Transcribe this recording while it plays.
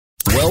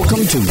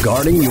Welcome to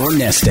Guarding Your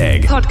Nest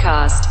Egg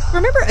podcast.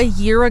 Remember a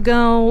year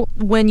ago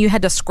when you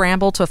had to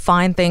scramble to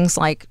find things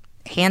like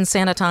hand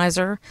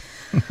sanitizer?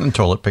 And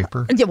toilet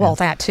paper. Yeah, well,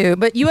 that too.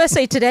 But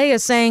USA Today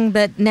is saying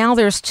that now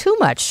there's too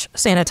much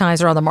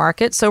sanitizer on the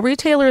market, so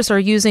retailers are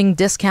using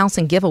discounts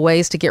and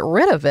giveaways to get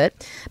rid of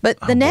it. But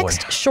the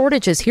next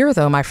shortage is here,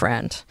 though, my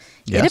friend.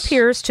 Yes. It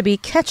appears to be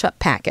ketchup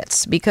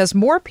packets because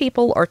more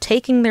people are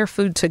taking their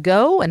food to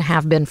go and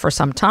have been for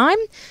some time.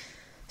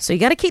 So you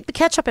got to keep the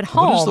ketchup at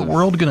home. What is the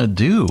world going to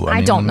do?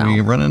 I don't know.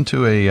 You run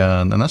into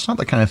and that's not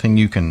the kind of thing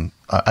you can,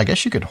 I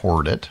guess you could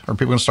hoard it. Are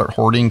people going to start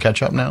hoarding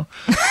ketchup now?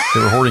 They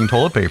were hoarding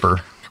toilet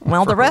paper.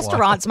 Well, the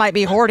restaurants might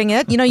be hoarding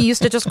it. You know, you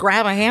used to just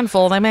grab a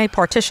handful. They may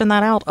partition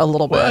that out a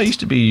little bit. Well, it used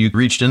to be you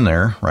reached in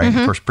there, right?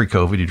 Of course,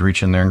 pre-COVID, you'd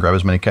reach in there and grab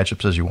as many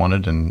ketchups as you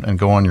wanted and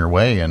go on your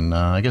way. And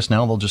I guess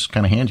now they'll just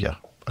kind of hand you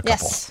a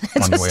couple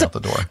on your way out the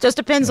door. Just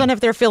depends on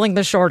if they're filling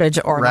the shortage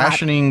or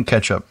Rationing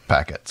ketchup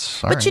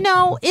packets. But you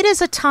know, it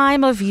is a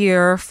time of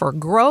year for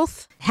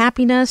growth,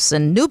 happiness,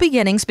 and new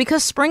beginnings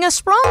because spring has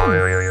sprung.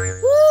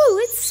 Woo,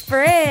 it's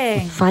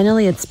spring.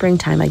 Finally, it's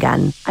springtime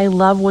again. I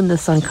love when the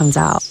sun comes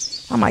out.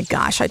 Oh my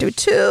gosh, I do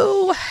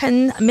too.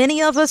 And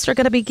many of us are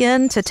going to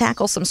begin to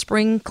tackle some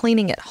spring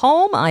cleaning at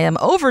home. I am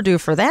overdue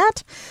for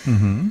that.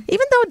 Even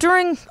though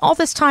during all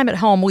this time at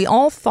home, we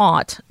all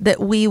thought that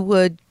we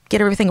would get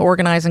everything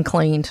organized and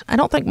cleaned. I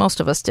don't think most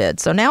of us did.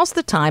 So now's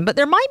the time. But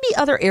there might be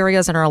other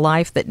areas in our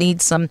life that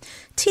need some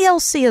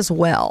TLC as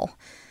well.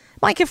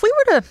 Mike, if we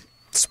were to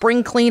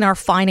spring clean our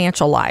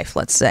financial life,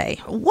 let's say,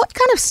 what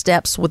kind of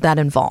steps would that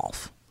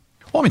involve?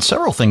 Well, I mean,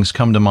 several things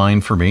come to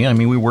mind for me. I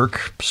mean, we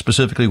work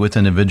specifically with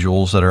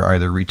individuals that are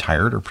either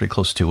retired or pretty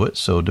close to it.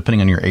 So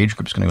depending on your age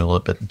group, it's going to be a little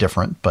bit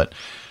different. But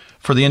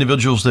for the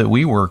individuals that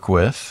we work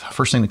with,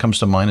 first thing that comes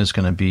to mind is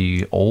going to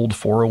be old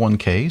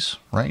 401ks,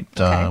 right?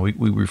 Okay.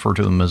 We refer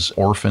to them as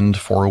orphaned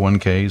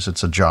 401ks.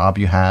 It's a job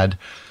you had,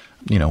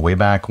 way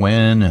back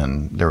when,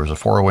 and there was a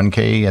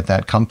 401k at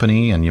that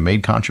company, and you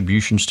made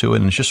contributions to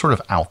it, and it's just sort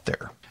of out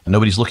there. And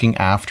nobody's looking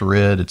after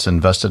it. It's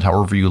invested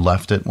however you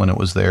left it when it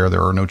was there.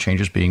 There are no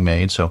changes being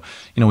made. So,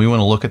 we want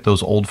to look at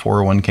those old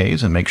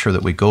 401ks and make sure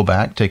that we go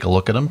back, take a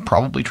look at them,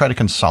 probably try to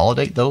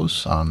consolidate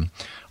those. A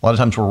lot of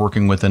times we're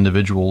working with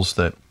individuals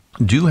that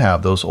do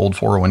have those old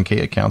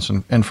 401k accounts.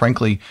 And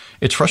frankly,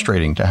 it's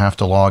frustrating to have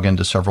to log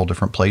into several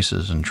different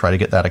places and try to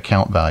get that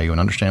account value and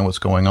understand what's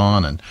going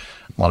on. And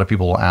a lot of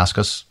people will ask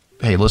us,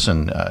 hey,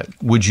 listen,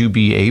 would you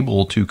be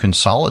able to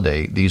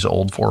consolidate these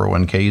old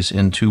 401ks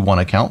into one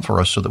account for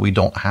us so that we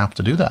don't have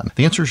to do that?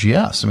 The answer is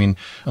yes. I mean,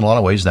 in a lot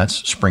of ways,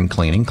 that's spring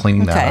cleaning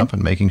that up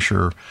and making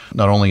sure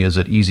not only is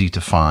it easy to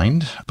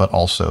find, but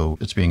also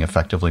it's being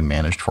effectively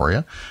managed for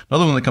you.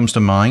 Another one that comes to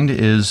mind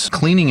is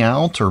cleaning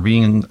out or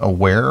being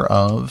aware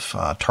of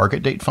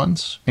target date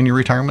funds in your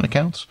retirement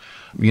accounts.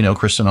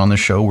 Kristen, on this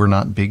show, we're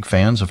not big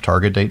fans of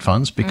target date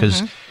funds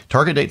because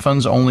target date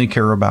funds only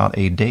care about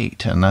a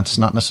date, and that's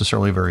not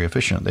necessarily very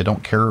efficient. They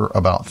don't care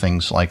about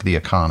things like the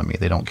economy.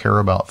 They don't care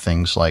about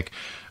things like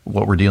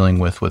what we're dealing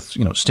with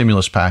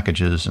stimulus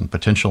packages and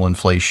potential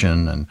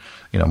inflation and,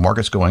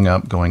 markets going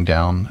up, going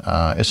down.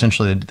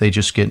 Essentially, they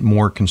just get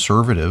more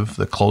conservative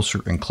the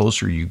closer and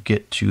closer you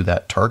get to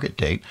that target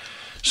date.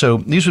 So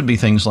these would be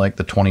things like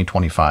the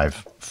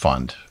 2025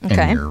 fund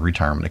in your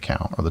retirement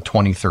account, or the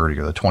 2030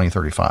 or the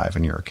 2035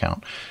 in your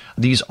account.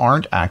 These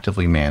aren't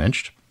actively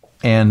managed.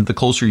 And the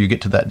closer you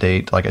get to that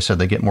date, like I said,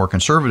 they get more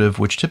conservative,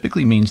 which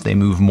typically means they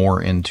move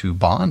more into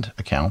bond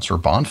accounts or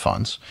bond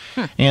funds.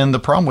 And the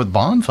problem with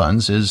bond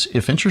funds is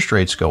if interest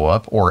rates go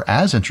up, or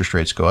as interest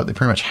rates go up, they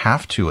pretty much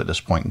have to at this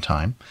point in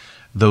time,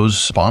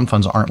 those bond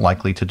funds aren't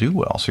likely to do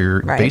well. So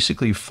you're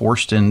basically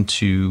forced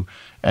into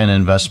an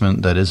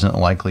investment that isn't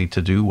likely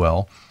to do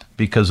well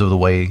because of the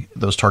way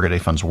those target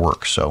date funds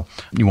work. So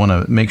you want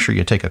to make sure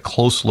you take a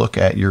close look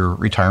at your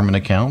retirement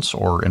accounts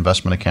or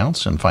investment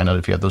accounts and find out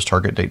if you have those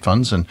target date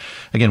funds. And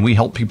again, we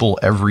help people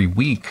every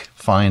week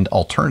find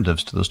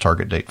alternatives to those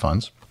target date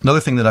funds.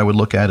 Another thing that I would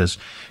look at is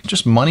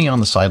just money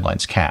on the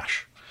sidelines,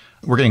 cash.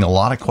 We're getting a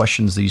lot of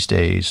questions these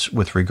days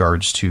with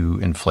regards to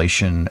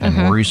inflation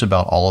and worries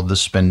about all of the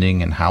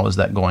spending and how is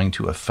that going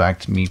to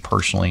affect me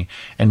personally,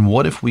 and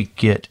what if we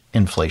get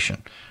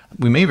inflation?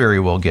 We may very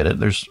well get it.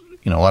 There's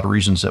a lot of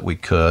reasons that we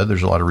could.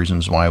 There's a lot of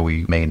reasons why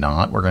we may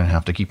not. We're going to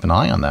have to keep an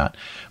eye on that.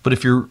 But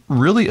if you're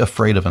really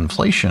afraid of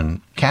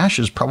inflation, cash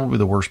is probably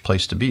the worst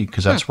place to be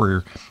because that's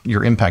where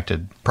you're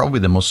impacted probably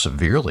the most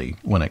severely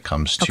when it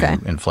comes to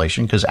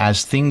inflation. Because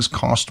as things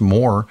cost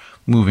more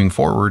moving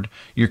forward,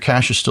 your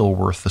cash is still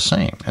worth the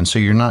same. And so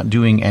you're not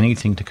doing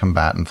anything to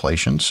combat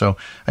inflation. So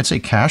I'd say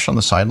cash on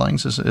the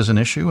sidelines is an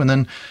issue. And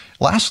then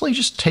lastly,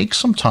 just take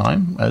some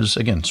time as,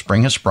 again,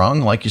 spring has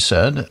sprung, like you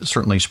said,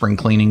 certainly spring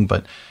cleaning,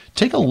 but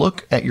take a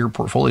look at your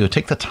portfolio.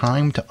 Take the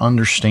time to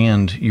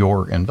understand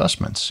your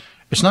investments.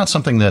 It's not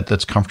something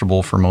that's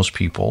comfortable for most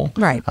people.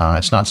 Right.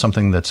 It's not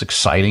something that's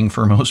exciting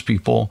for most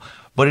people,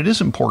 but it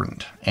is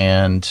important.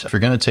 And if you're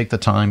going to take the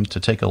time to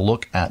take a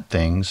look at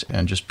things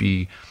and just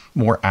be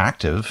more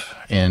active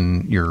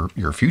in your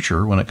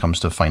future when it comes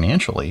to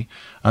financially,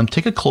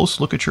 take a close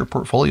look at your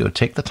portfolio.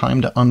 Take the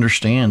time to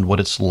understand what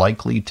it's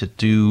likely to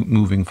do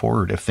moving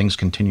forward if things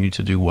continue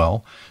to do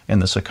well in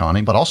this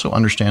economy, but also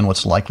understand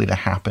what's likely to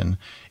happen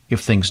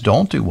if things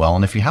don't do well.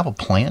 And if you have a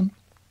plan,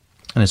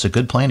 and it's a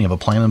good plan, you have a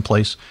plan in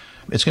place,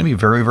 it's going to be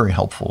very, very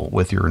helpful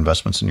with your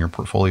investments in your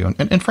portfolio.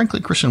 And frankly,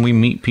 Kristen, we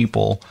meet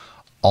people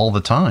all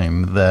the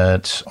time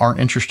that aren't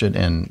interested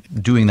in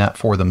doing that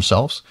for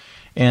themselves,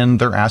 and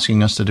they're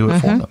asking us to do it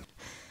for them.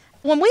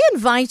 When we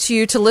invite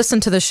you to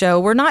listen to the show,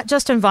 we're not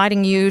just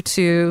inviting you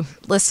to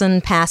listen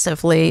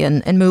passively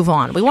and move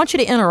on. We want you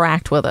to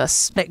interact with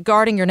us at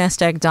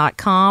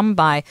guardingyournestegg.com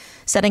by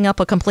setting up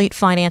a complete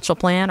financial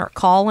plan or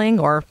calling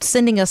or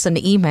sending us an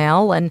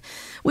email. And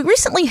we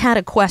recently had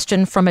a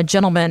question from a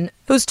gentleman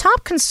whose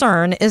top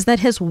concern is that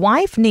his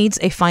wife needs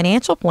a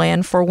financial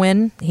plan for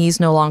when he's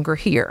no longer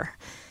here.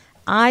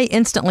 I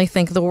instantly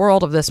think the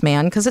world of this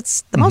man because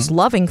it's the most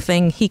loving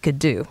thing he could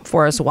do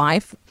for his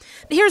wife.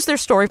 Here's their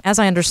story as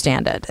I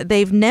understand it.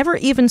 They've never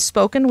even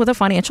spoken with a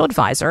financial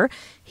advisor.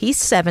 He's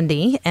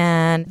 70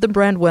 and the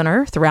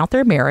breadwinner throughout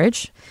their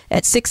marriage.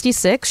 At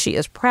 66, she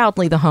is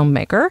proudly the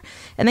homemaker,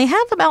 and they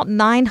have about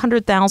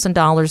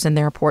 $900,000 in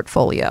their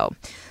portfolio.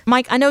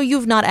 Mike, I know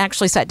you've not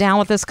actually sat down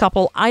with this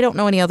couple. I don't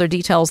know any other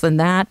details than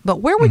that, but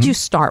where would you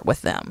start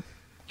with them?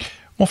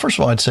 Well, first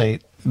of all, I'd say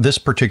this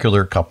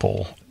particular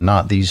couple,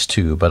 not these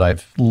two, but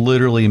I've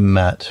literally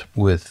met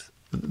with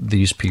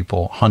these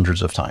people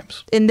hundreds of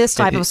times. In this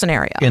type of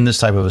scenario? In this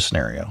type of a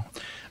scenario.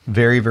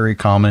 Very, very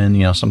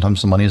common.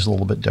 Sometimes the money is a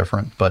little bit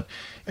different, but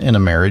in a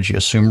marriage, you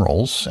assume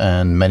roles,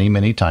 and many,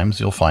 many times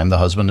you'll find the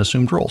husband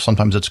assumed roles.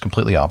 Sometimes it's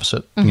completely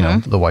opposite.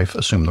 The wife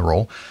assumed the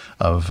role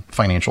of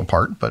financial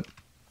part, but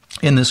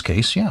in this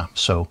case, yeah.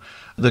 So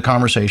the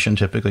conversation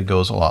typically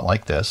goes a lot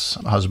like this.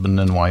 Husband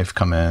and wife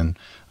come in,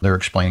 they're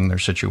explaining their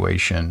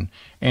situation.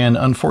 And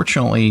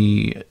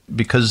unfortunately,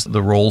 because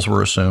the roles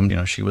were assumed,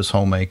 she was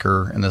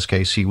homemaker. In this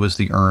case, he was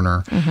the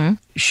earner.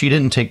 She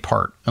didn't take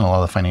part in a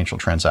lot of the financial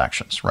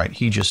transactions, right?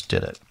 He just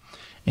did it.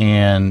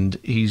 And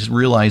he's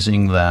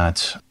realizing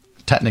that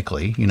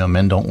technically,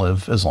 men don't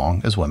live as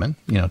long as women,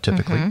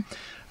 typically.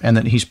 And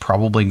that he's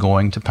probably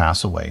going to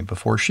pass away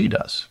before she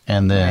does.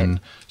 And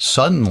then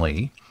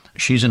suddenly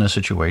she's in a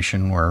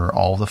situation where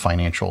all the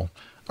financial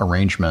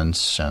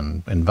arrangements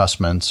and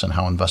investments and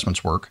how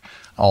investments work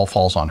all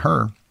falls on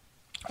her.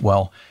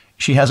 Well,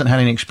 she hasn't had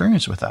any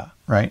experience with that,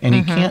 right? And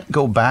he can't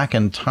go back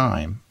in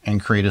time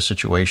and create a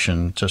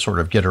situation to sort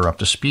of get her up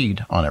to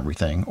speed on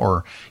everything.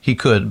 Or he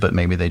could, but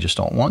maybe they just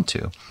don't want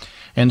to.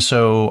 And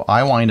so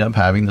I wind up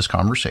having this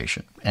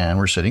conversation, and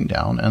we're sitting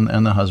down,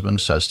 and the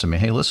husband says to me,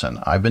 hey, listen,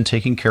 I've been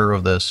taking care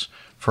of this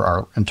for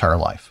our entire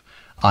life.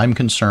 I'm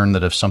concerned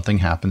that if something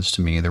happens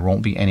to me, there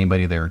won't be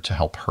anybody there to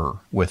help her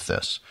with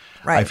this.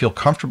 Right. I feel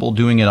comfortable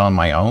doing it on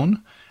my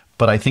own,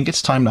 but I think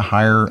it's time to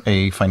hire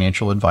a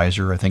financial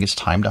advisor. I think it's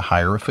time to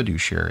hire a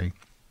fiduciary.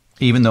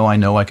 Even though I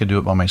know I could do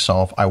it by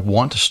myself, I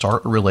want to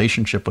start a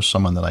relationship with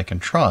someone that I can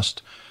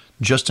trust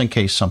just in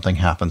case something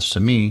happens to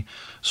me.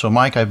 So,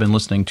 Mike, I've been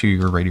listening to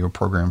your radio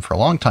program for a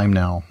long time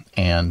now,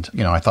 and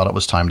I thought it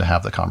was time to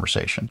have the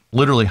conversation.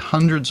 Literally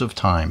hundreds of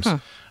times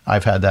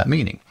I've had that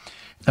meeting.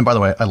 And by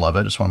the way, I love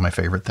it. It's one of my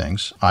favorite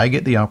things. I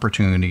get the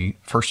opportunity,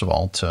 first of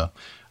all, to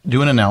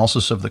do an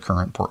analysis of the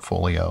current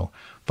portfolio,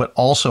 but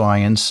also I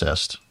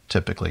insist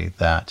typically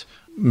that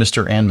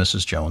Mr. and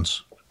Mrs.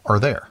 Jones are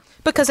there.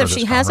 Because if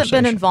she hasn't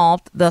been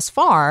involved thus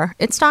far,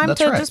 it's time to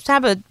just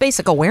have a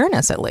basic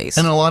awareness at least.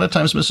 And a lot of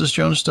times Mrs.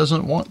 Jones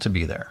doesn't want to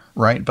be there,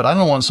 right? But I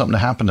don't want something to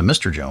happen to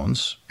Mr.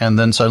 Jones, and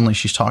then suddenly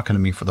she's talking to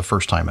me for the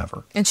first time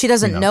ever. And she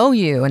doesn't know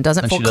you and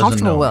doesn't feel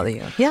comfortable with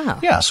you. Yeah.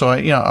 Yeah, so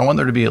I want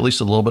there to be at least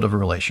a little bit of a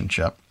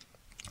relationship.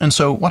 And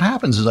so what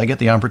happens is I get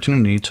the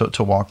opportunity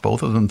to walk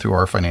both of them through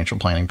our financial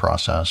planning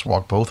process,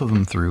 walk both of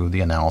them through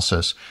the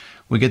analysis.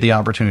 We get the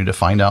opportunity to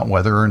find out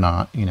whether or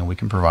not, we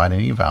can provide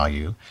any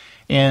value.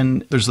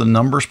 And there's the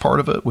numbers part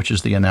of it, which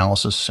is the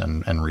analysis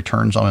and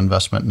returns on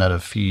investment net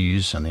of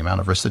fees and the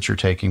amount of risk that you're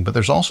taking. But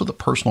there's also the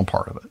personal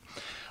part of it.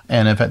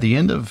 And if at the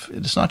end of,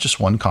 it's not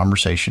just one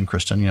conversation,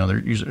 Kristen,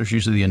 there's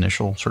usually the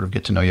initial sort of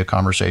get to know you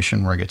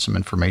conversation where I get some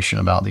information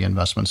about the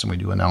investments and we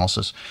do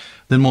analysis.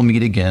 Then we'll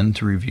meet again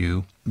to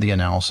review the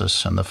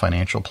analysis and the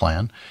financial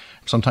plan.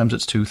 Sometimes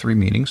it's 2-3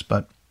 meetings,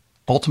 but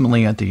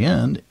ultimately at the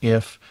end,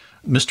 if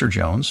Mr.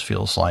 Jones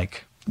feels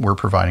like we're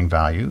providing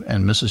value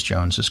and Mrs.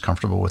 Jones is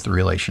comfortable with the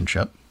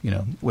relationship,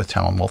 with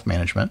Talon Wealth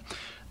Management,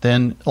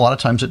 then a lot of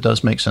times it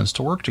does make sense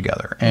to work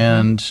together.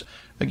 And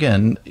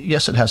again,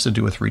 yes, it has to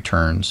do with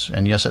returns,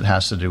 and yes, it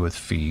has to do with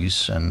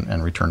fees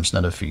and returns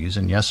net of fees,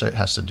 and yes, it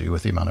has to do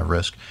with the amount of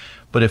risk.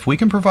 But if we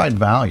can provide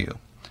value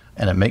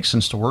and it makes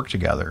sense to work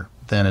together,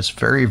 then it's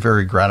very,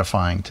 very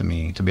gratifying to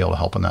me to be able to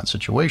help in that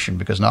situation,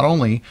 because not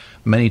only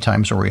many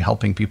times are we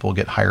helping people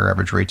get higher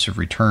average rates of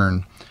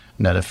return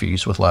net of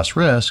fees with less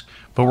risk,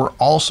 but we're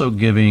also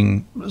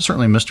giving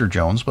certainly Mr.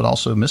 Jones, but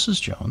also Mrs.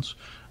 Jones,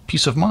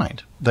 peace of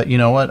mind that,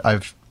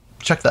 I've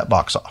checked that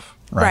box off,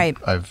 right?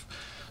 I've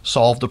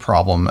solved a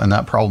problem. And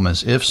that problem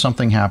is, if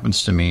something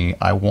happens to me,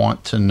 I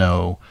want to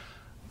know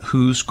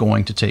who's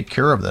going to take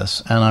care of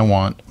this. And I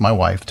want my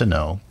wife to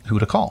know who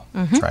to call,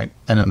 right?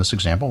 And in this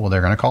example, well,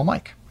 they're going to call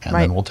Mike. And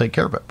then we'll take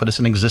care of it. But it's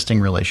an existing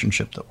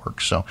relationship that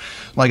works. So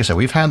like I said,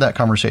 we've had that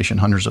conversation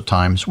hundreds of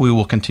times. We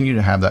will continue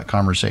to have that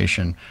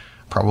conversation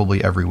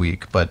probably every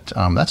week. But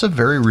that's a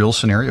very real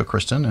scenario,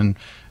 Kristen. And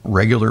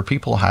regular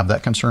people have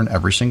that concern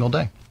every single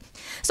day.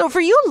 So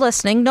for you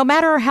listening, no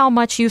matter how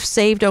much you've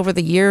saved over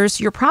the years,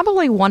 you're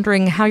probably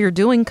wondering how you're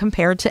doing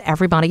compared to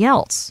everybody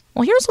else.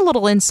 Well, here's a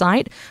little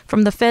insight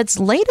from the Fed's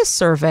latest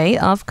survey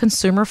of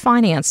consumer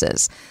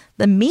finances.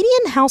 The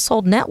median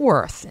household net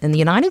worth in the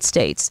United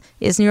States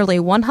is nearly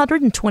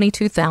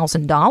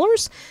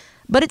 $122,000,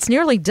 but it's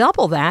nearly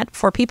double that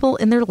for people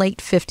in their late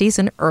 50s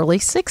and early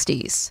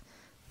 60s.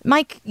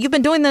 Mike, you've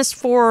been doing this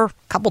for a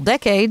couple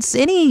decades.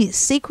 Any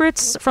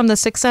secrets from the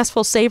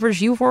successful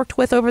savers you've worked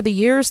with over the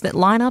years that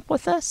line up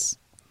with this?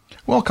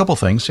 Well, a couple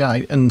things,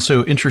 yeah. And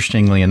so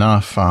interestingly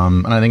enough,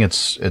 and I think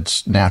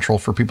it's natural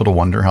for people to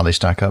wonder how they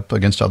stack up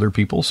against other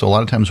people. So a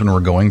lot of times when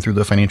we're going through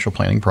the financial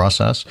planning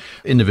process,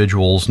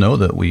 individuals know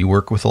that we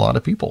work with a lot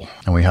of people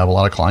and we have a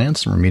lot of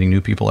clients and we're meeting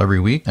new people every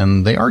week.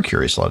 And they are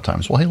curious a lot of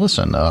times. Well, hey,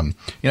 listen, I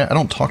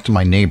don't talk to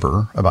my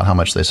neighbor about how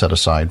much they set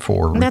aside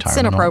for retirement. That's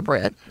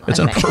inappropriate. It's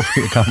an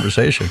appropriate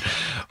conversation.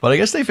 But I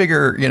guess they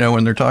figure,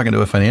 when they're talking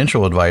to a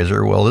financial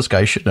advisor, well, this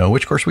guy should know,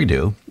 which of course we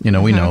do.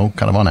 We know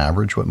kind of on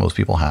average what most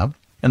people have.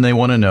 And they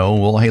want to know,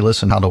 well, hey,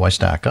 listen, how do I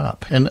stack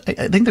up? And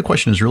I think the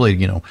question is really,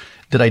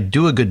 did I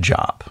do a good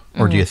job?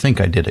 Or do you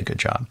think I did a good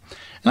job?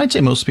 And I'd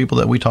say most people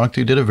that we talked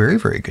to did a very,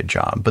 very good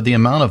job. But the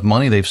amount of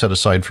money they've set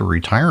aside for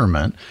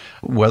retirement,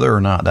 whether or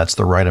not that's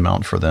the right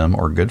amount for them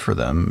or good for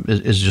them,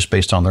 is just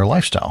based on their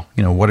lifestyle.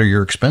 What are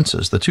your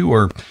expenses? The two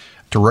are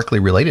directly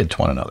related to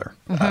one another.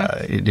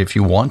 If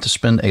you want to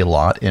spend a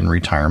lot in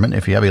retirement,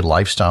 if you have a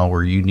lifestyle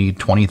where you need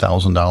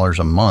 $20,000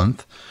 a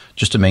month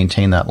just to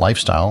maintain that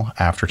lifestyle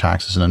after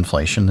taxes and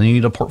inflation, then you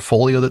need a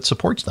portfolio that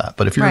supports that.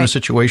 But if you're in a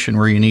situation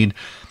where you need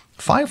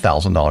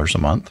 $5,000 a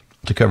month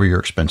to cover your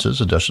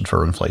expenses adjusted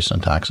for inflation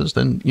and taxes,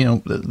 then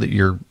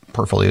your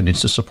portfolio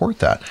needs to support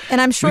that.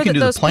 And I'm sure we can that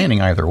do the planning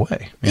either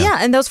way. Yeah,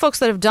 and those folks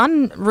that have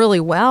done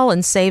really well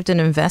and saved and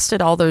invested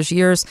all those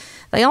years,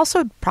 they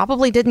also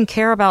probably didn't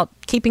care about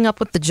keeping up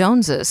with the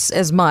Joneses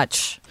as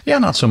much. Yeah,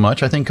 not so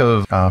much. I think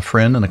of a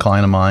friend and a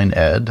client of mine,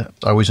 Ed.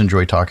 I always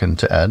enjoy talking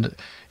to Ed.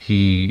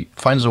 He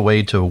finds a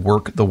way to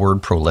work the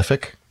word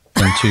prolific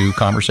into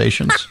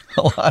conversations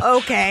a lot.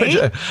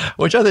 Okay.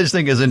 Which I just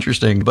think is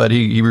interesting, but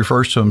he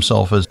refers to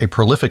himself as a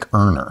prolific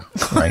earner,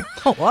 right?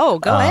 Whoa,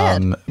 go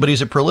ahead. But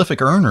he's a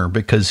prolific earner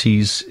because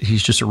he's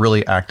just a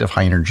really active,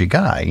 high energy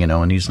guy,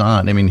 and he's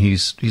not,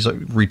 he's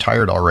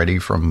retired already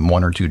from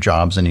one or two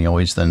jobs and he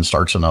always then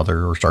starts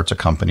another or starts a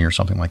company or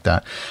something like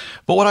that.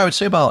 But what I would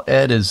say about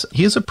Ed is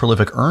he is a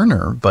prolific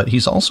earner, but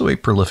he's also a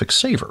prolific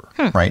saver,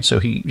 right? So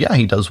he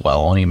does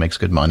well and he makes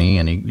good money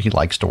and he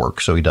likes to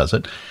work, so he does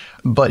it.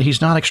 But he's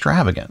not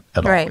extravagant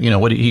at all.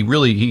 What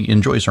he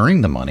enjoys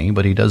earning the money,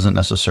 but he doesn't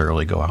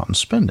necessarily go out and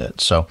spend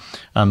it. So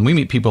we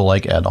meet people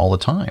like Ed all the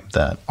time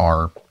that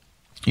are,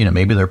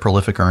 maybe they're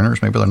prolific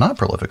earners, maybe they're not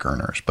prolific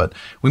earners, but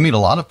we meet a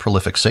lot of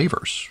prolific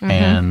savers.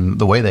 And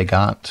the way they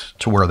got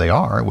to where they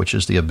are, which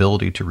is the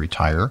ability to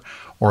retire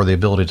or the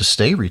ability to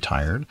stay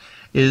retired,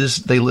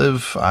 is they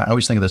live, I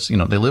always think of this,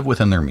 they live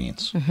within their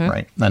means,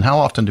 right? And how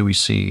often do we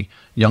see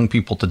young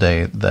people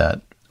today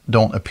that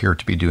don't appear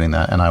to be doing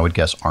that, and I would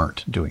guess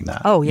aren't doing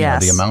that? Oh,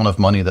 yes. The amount of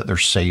money that they're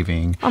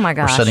saving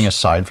or setting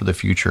aside for the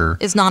future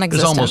is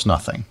non-existent. Is almost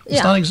nothing.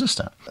 It's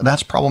non-existent.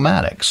 That's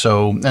problematic.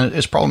 So, and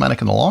it's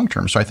problematic in the long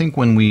term. So I think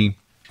when we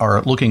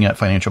are looking at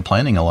financial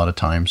planning a lot of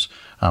times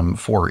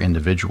for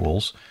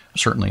individuals,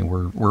 certainly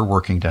we're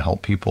working to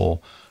help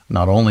people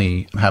not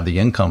only have the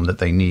income that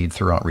they need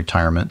throughout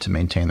retirement to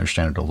maintain their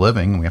standard of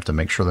living. We have to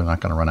make sure they're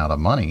not going to run out of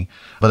money.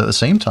 But at the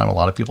same time, a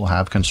lot of people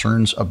have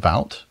concerns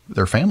about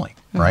their family,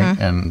 right?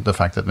 And the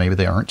fact that maybe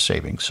they aren't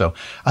saving. So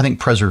I think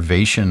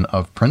preservation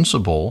of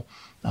principal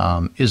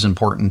is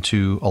important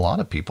to a lot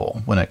of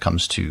people when it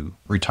comes to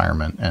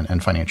retirement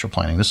and financial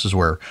planning. This is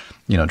where,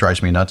 it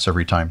drives me nuts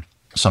every time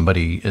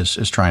somebody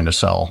is trying to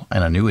sell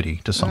an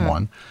annuity to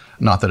someone.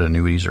 Not that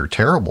annuities are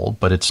terrible,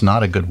 but it's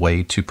not a good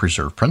way to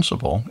preserve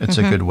principal. It's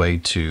a good way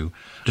to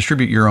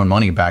distribute your own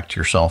money back to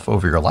yourself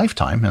over your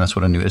lifetime. And that's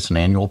what it's an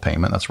annual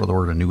payment. That's where the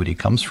word annuity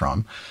comes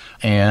from.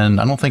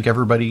 And I don't think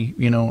everybody,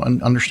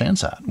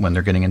 understands that when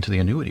they're getting into the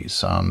annuities.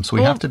 So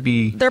we have to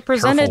be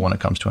careful when it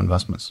comes to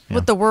investments.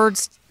 With the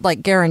words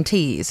like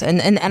guarantees.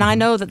 And I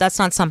know that that's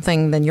not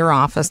something in your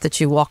office that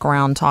you walk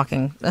around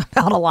talking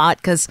about a lot,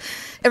 because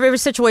every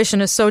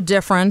situation is so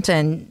different,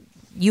 and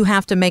you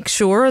have to make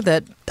sure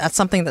that that's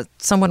something that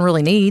someone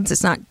really needs.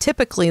 It's not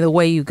typically the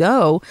way you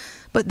go,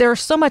 but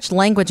there's so much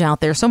language out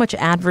there, so much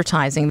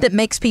advertising that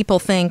makes people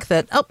think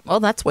that, oh,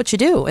 well, that's what you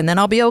do, and then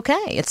I'll be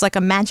okay. It's like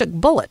a magic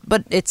bullet,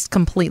 but it's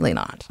completely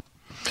not.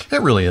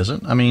 It really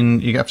isn't. I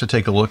mean, you have to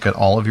take a look at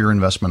all of your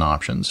investment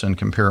options and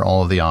compare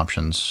all of the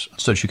options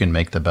so that you can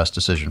make the best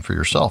decision for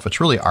yourself.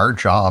 It's really our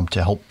job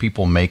to help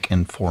people make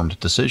informed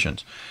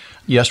decisions.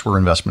 Yes, we're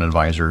investment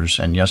advisors,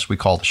 and yes, we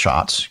call the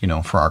shots,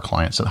 for our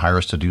clients that hire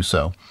us to do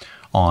so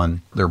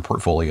on their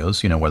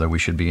portfolios, whether we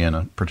should be in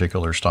a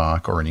particular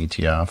stock or an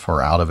ETF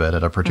or out of it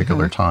at a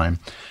particular time.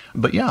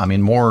 But yeah, I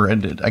mean,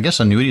 I guess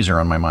annuities are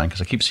on my mind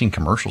because I keep seeing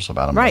commercials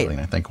about them lately,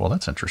 and I think, well,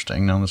 that's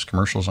interesting. There's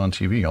commercials on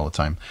TV all the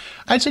time.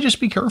 I'd say just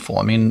be careful.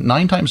 I mean,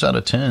 9 times out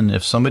of 10,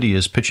 if somebody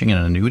is pitching an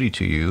annuity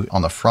to you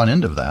on the front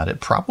end of that,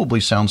 it probably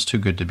sounds too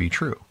good to be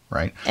true,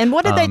 right? And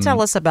what did they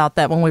tell us about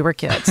that when we were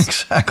kids?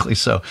 Exactly.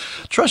 So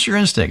trust your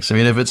instincts. I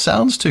mean, if it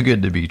sounds too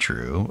good to be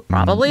true,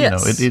 probably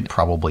is. It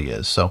probably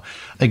is. So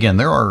again,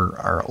 there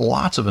are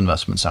lots of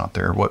investments out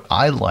there. What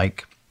I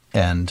like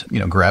and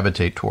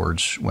gravitate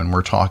towards when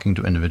we're talking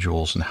to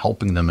individuals and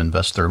helping them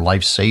invest their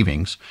life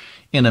savings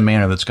in a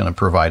manner that's going to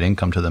provide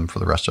income to them for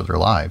the rest of their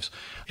lives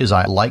is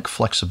I like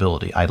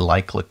flexibility. I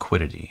like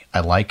liquidity. I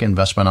like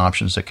investment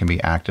options that can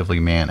be actively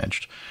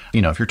managed.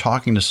 If you're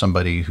talking to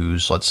somebody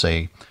who's, let's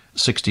say,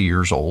 60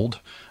 years old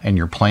and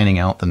you're planning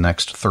out the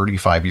next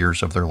 35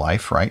 years of their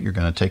life, right? You're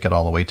going to take it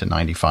all the way to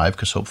 95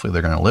 because hopefully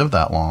they're going to live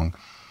that long.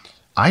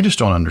 I just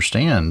don't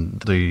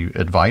understand the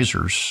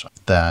advisors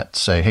that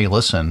say, hey,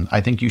 listen,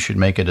 I think you should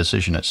make a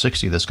decision at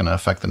 60 that's going to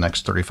affect the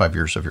next 35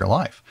 years of your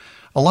life.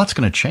 A lot's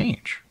going to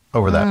change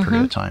over that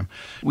period of time.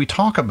 We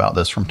talk about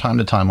this from time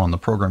to time on the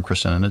program,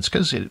 Kristen, and it's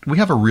because we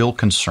have a real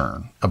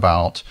concern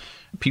about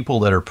people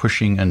that are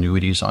pushing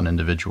annuities on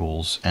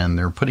individuals, and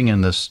they're putting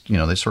in this,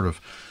 they sort of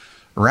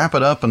wrap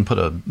it up and put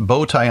a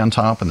bow tie on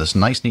top and this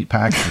nice, neat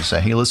package and say,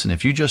 hey, listen,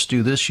 if you just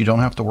do this, you don't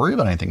have to worry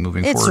about anything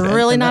moving forward. It's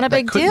really not a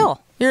big deal.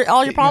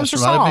 All your problems are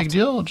solved. It's not a big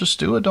deal. Just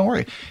do it. Don't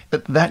worry.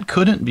 But that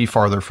couldn't be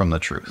farther from the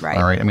truth. Right.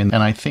 All right. I mean,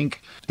 and I think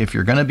if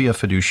you're going to be a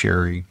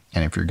fiduciary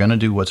and if you're going to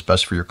do what's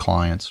best for your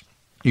clients,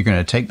 you're going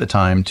to take the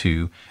time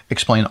to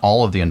explain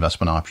all of the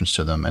investment options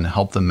to them and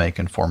help them make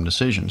informed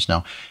decisions.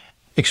 Now,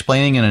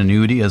 explaining an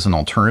annuity as an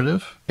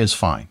alternative is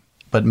fine,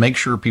 but make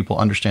sure people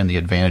understand the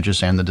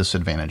advantages and the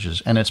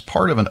disadvantages. And it's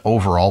part of an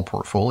overall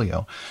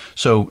portfolio.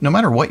 So no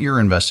matter what you're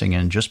investing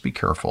in, just be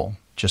careful.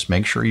 Just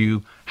make sure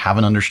you have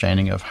an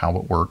understanding of how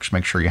it works.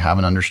 Make sure you have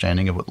an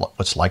understanding of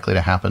what's likely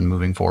to happen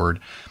moving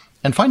forward.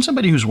 And find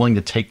somebody who's willing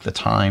to take the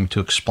time to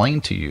explain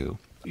to you,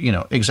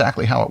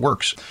 exactly how it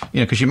works.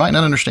 Because you might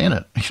not understand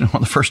it, on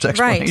the first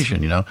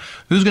explanation. Right.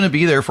 Who's going to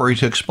be there for you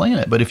to explain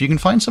it? But if you can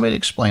find somebody to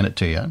explain it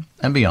to you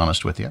and be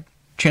honest with you,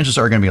 chances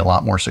are going to be a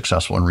lot more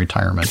successful in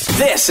retirement.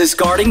 This is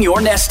Guarding Your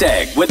Nest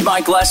Egg with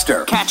Mike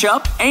Lester. Catch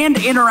up and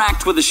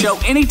interact with the show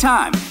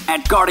anytime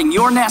at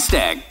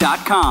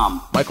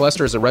guardingyournestegg.com. Mike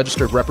Lester is a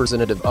registered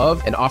representative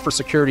of and offers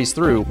securities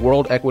through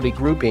World Equity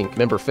Group, Inc.,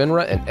 member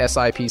FINRA and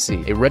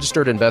SIPC, a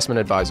registered investment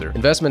advisor.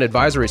 Investment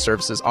advisory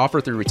services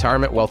offered through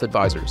Retirement Wealth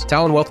Advisors.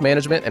 Talon Wealth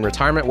Management and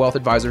Retirement Wealth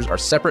Advisors are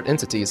separate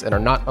entities and are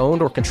not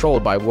owned or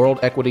controlled by World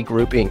Equity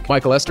Group, Inc.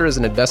 Mike Lester is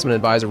an investment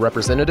advisor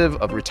representative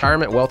of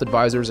Retirement Wealth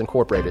Advisors,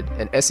 Incorporated,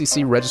 an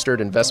SEC-registered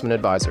investment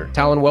advisor.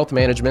 Talon Wealth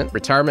Management,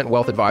 Retirement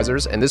Wealth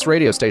Advisors, and this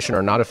radio station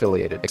are not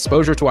affiliated.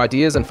 Exposure to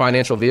ideas and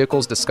financial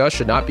vehicles discussed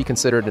should not be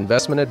considered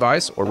investment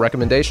advice or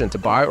recommendation to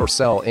buy or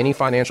sell any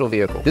financial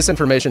vehicle. This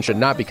information should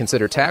not be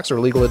considered tax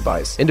or legal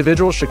advice.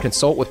 Individuals should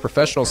consult with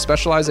professionals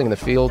specializing in the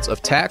fields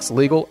of tax,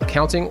 legal,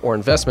 accounting, or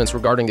investments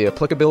regarding the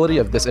applicability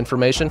of this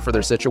information for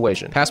their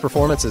situation. Past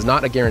performance is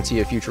not a guarantee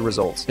of future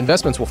results.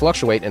 Investments will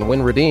fluctuate and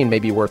when redeemed may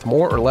be worth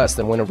more or less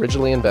than when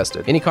originally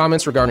invested. Any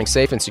comments regarding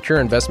safe and secure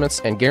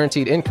investments and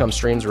guaranteed income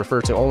streams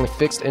refer to only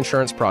fixed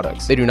insurance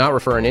products. They do not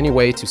refer in any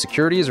way to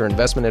securities or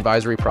investment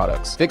advisory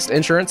products. Fixed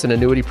insurance and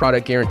annuity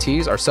product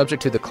guarantees are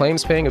subject to the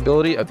claims-paying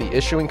ability of the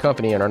issuing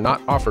company and are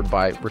not offered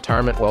by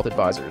Retirement Wealth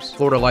Advisors.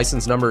 Florida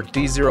license number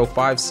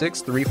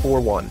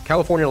D056341.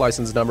 California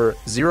license number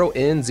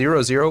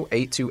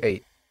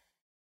 0N00828.